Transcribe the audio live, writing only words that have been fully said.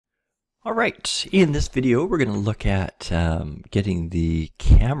All right, in this video, we're going to look at getting the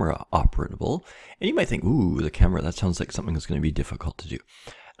camera operable. And you might think, ooh, the camera, that sounds like something that's going to be difficult to do.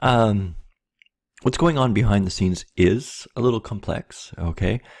 What's going on behind the scenes is a little complex,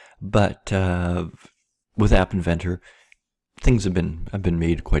 okay? But with App Inventor, things have been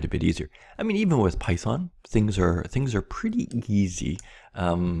made quite a bit easier. I mean, even with Python, things are pretty easy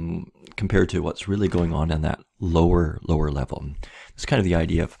compared to what's really going on in that lower level. It's kind of the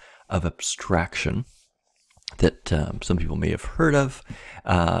idea of abstraction that some people may have heard of.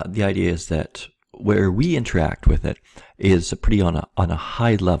 The idea is that where we interact with it is pretty on a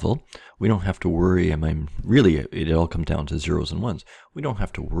high level. We don't have to worry. I mean, really, it all comes down to zeros and ones. We don't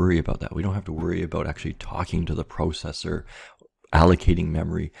have to worry about that. We don't have to worry about actually talking to the processor, allocating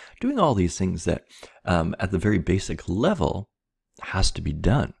memory, doing all these things that at the very basic level has to be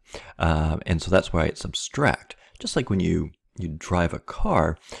done. And so that's why it's abstract. Just like when you drive a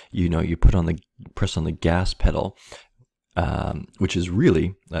car, you press on the gas pedal, which is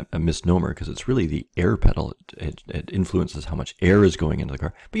really a misnomer because it's really the air pedal. It influences how much air is going into the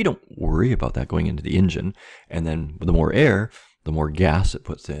car, but you don't worry about that going into the engine. And then the more air, the more gas it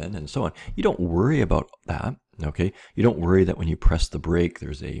puts in, and so on. You don't worry about that. Okay, you don't worry that when you press the brake,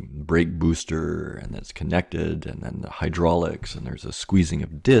 there's a brake booster and that's connected, and then the hydraulics, and there's a squeezing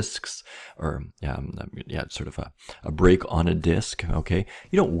of discs, or sort of a brake on a disc. Okay,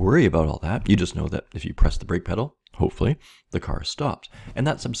 you don't worry about all that. You just know that if you press the brake pedal, hopefully the car stops, and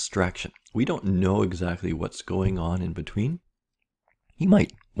that's abstraction. We don't know exactly what's going on in between. You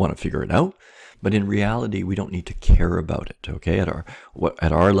might want to figure it out, but in reality, we don't need to care about it. Okay,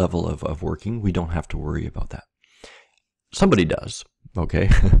 at our level of working, we don't have to worry about that. Somebody does, okay,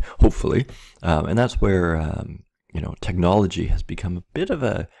 hopefully, and that's where technology has become a bit of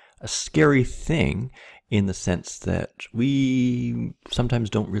a scary thing, in the sense that we sometimes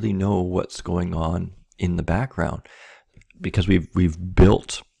don't really know what's going on in the background, because we've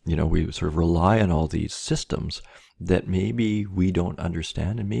built, we sort of rely on all these systems that maybe we don't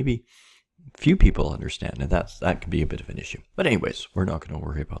understand, and maybe few people understand, and that can be a bit of an issue. But anyways, we're not going to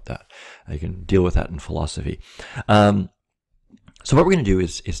worry about that. I can deal with that in philosophy. So what we're going to do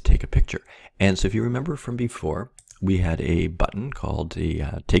is take a picture. And so if you remember from before, we had a button called the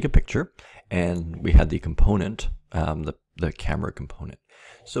take a picture, and we had the component, the camera component.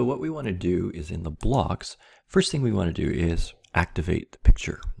 So what we want to do is, in the blocks, first thing we want to do is activate the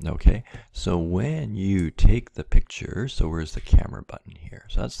picture. Okay, so when you take the picture, so where's the camera button here?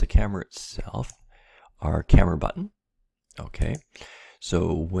 So that's the camera itself, our camera button. Okay,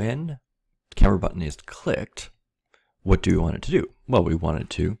 so when the camera button is clicked, what do we want it to do? Well, we want it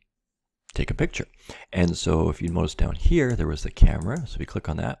to take a picture. And so if you notice down here, there was the camera. So we click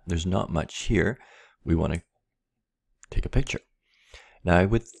on that. There's not much here. We want to take a picture. Now I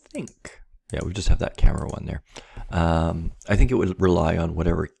would think, yeah, we just have that camera one there. I think it would rely on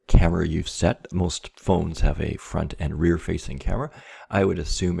whatever camera you've set. Most phones have a front and rear facing camera. I would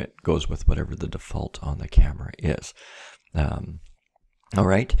assume it goes with whatever the default on the camera is. All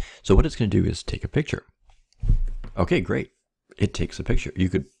right, so what it's going to do is take a picture. Okay, great. It takes a picture. You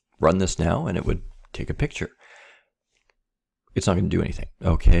could run this now and it would take a picture. It's not going to do anything.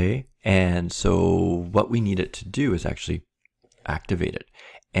 Okay, and so what we need it to do is actually activate it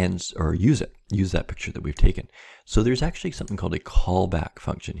or use that picture that we've taken. So there's actually something called a callback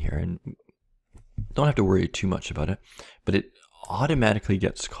function here, and don't have to worry too much about it, but it automatically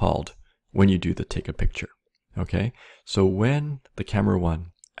gets called when you do the take a picture. Okay, so when the camera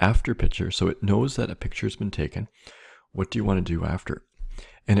one after picture, so it knows that a picture has been taken, what do you want to do after?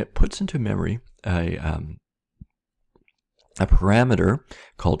 And it puts into memory a parameter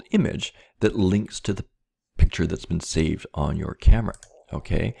called image that links to the picture that's been saved on your camera.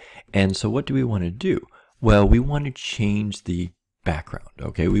 Okay, and so what do we want to do? Well, we want to change the background.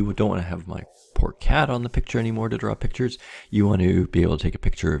 Okay, we don't want to have my poor cat on the picture anymore to draw pictures. You want to be able to take a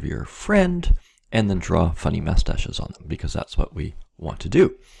picture of your friend and then draw funny mustaches on them, because that's what we want to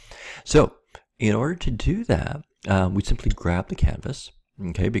do. So in order to do that, we simply grab the canvas,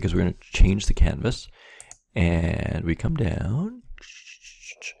 okay, because we're going to change the canvas, and we come down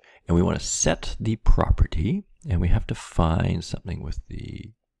and we want to set the property, and we have to find something with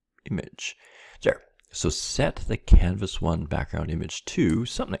the image. There. So set the canvas one background image to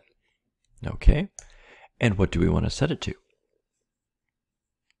something. Okay. And what do we want to set it to?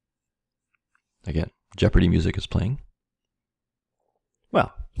 Again, Jeopardy music is playing.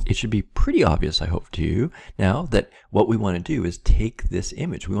 Well, it should be pretty obvious, I hope, to you now that what we want to do is take this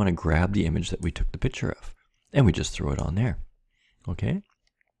image. We want to grab the image that we took the picture of, and we just throw it on there. Okay?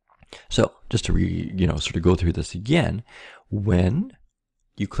 So just to sort of go through this again, when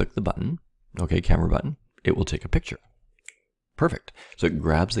you click the button, okay, camera button, it will take a picture. Perfect. So it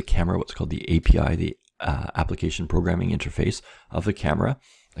grabs the camera, what's called the API, the application programming interface of the camera.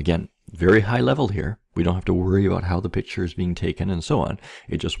 Again, very high level here. We don't have to worry about how the picture is being taken and so on.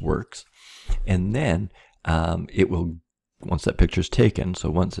 It just works. And then it will, once that picture is taken, so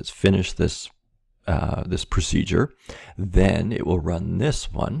once it's finished this this procedure, then it will run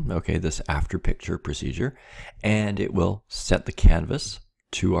this one, okay, this after picture procedure, and it will set the canvas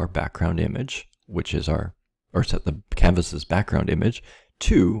to our background image, which is our, or set the canvas's background image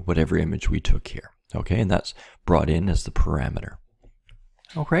to whatever image we took here, okay, and that's brought in as the parameter.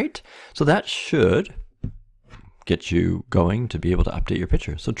 All right, so that should get you going to be able to update your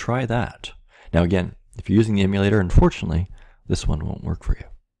picture. So try that. Now again, if you're using the emulator, unfortunately, this one won't work for you.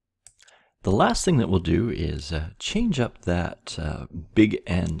 The last thing that we'll do is change up that big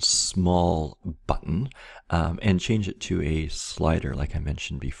and small button and change it to a slider like I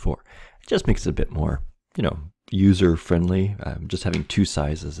mentioned before. It just makes it a bit more, you know, user-friendly. Just having two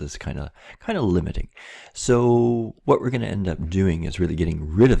sizes is kind of limiting. So what we're going to end up doing is really getting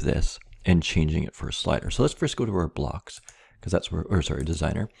rid of this and changing it for a slider. So let's first go to our blocks, because that's where, or sorry,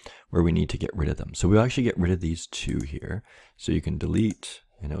 designer, where we need to get rid of them. So we'll actually get rid of these two here. So you can delete,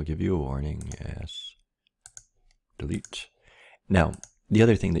 and it'll give you a warning, yes, delete. Now, the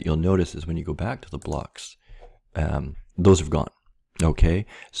other thing that you'll notice is when you go back to the blocks, those have gone, okay?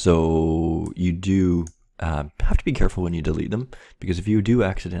 So you do have to be careful when you delete them, because if you do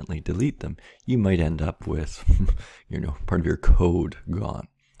accidentally delete them, you might end up with, you know, part of your code gone.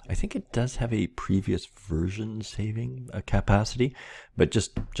 I think it does have a previous version saving capacity, but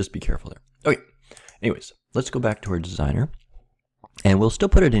just be careful there. Okay, anyways, let's go back to our designer. And we'll still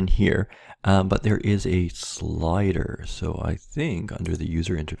put it in here, but there is a slider. So I think under the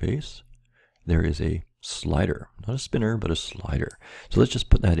user interface, there is a slider, not a spinner, but a slider. So let's just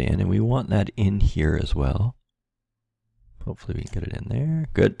put that in, and we want that in here as well. Hopefully we can get it in there.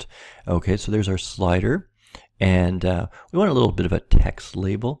 Good. Okay, so there's our slider. And we want a little bit of a text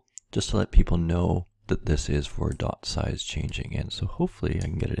label just to let people know that this is for dot size changing. And so hopefully I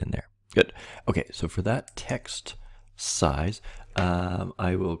can get it in there. Good. Okay, so for that text size,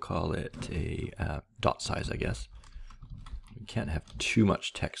 I will call it a dot size, I guess. We can't have too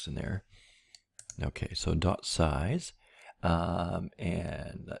much text in there. Okay, so dot size, and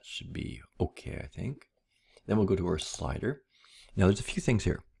that should be okay, I think. Then we'll go to our slider. Now there's a few things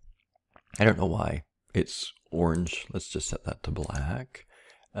here. I don't know why it's orange. Let's just set that to black.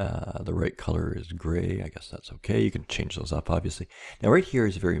 The right color is gray. I guess that's okay. You can change those up, obviously. Now right here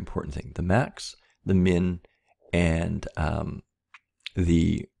is a very important thing. The max, the min, and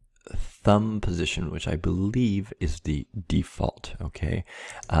the thumb position, which I believe is the default, okay?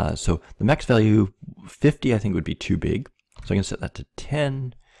 So the max value, 50, I think would be too big. So I'm gonna set that to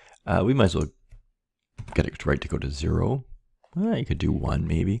 10. We might as well get it right to go to 0. You could do 1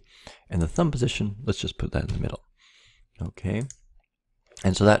 maybe. And the thumb position, let's just put that in the middle, okay?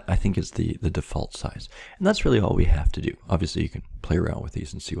 And so that, I think, is the default size. And that's really all we have to do. Obviously, you can play around with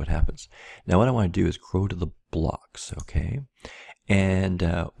these and see what happens. Now, what I want to do is go to the blocks, okay? And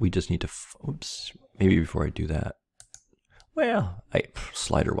we just need to, oops, maybe before I do that, well,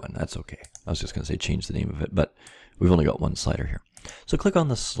 slider one, that's okay. I was just going to say change the name of it, but we've only got one slider here. So click on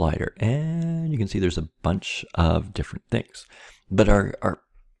the slider, and you can see there's a bunch of different things. But our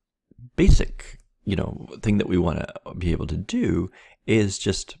basic, you know, thing that we want to be able to do is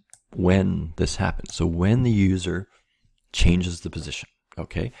just when this happens. So when the user changes the position,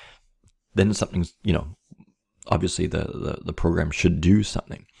 okay, then something's, you know, obviously the program should do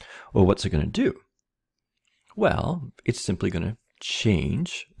something. Well, what's it going to do? Well, it's simply going to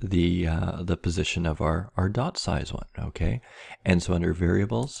change the position of our dot size one, okay? And so under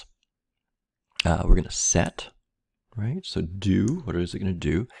variables, we're going to set, right? So do, what is it going to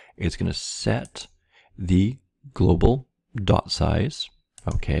do? It's going to set the global dot size,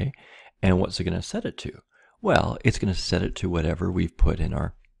 okay? And what's it going to set it to? Well, it's going to set it to whatever we've put in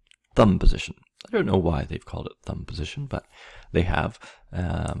our thumb position. I don't know why they've called it thumb position, but they have.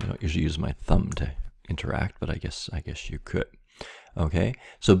 I don't usually use my thumb to interact, but I guess you could. Okay,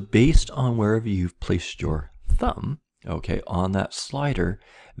 so based on wherever you've placed your thumb, okay, on that slider,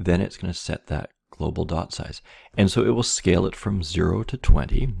 then it's going to set that global dot size. And so it will scale it from 0 to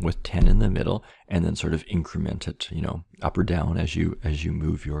 20 with 10 in the middle, and then sort of increment it, you know, up or down as you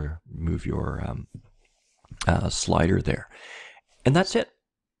move your slider there. And that's it.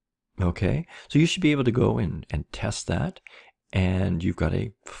 Okay, so you should be able to go and test that, and you've got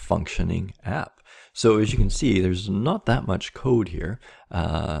a functioning app. So as you can see, there's not that much code here.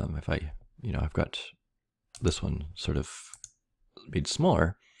 If I, you know, I've got this one sort of made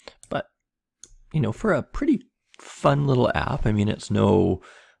smaller, but for a pretty fun little app. I mean, it's no,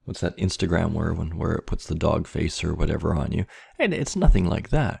 what's that Instagram where it puts the dog face or whatever on you, and it's nothing like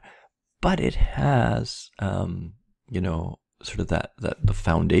that. But it has, sort of the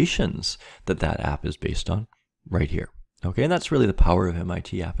foundations that app is based on right here. Okay, and that's really the power of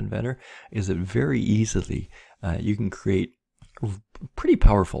MIT App Inventor, is that very easily you can create a pretty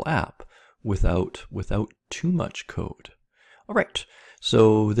powerful app without too much code. All right,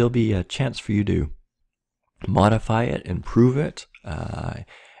 so there'll be a chance for you to modify it, improve it,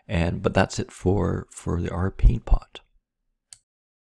 but that's it for our PaintPot.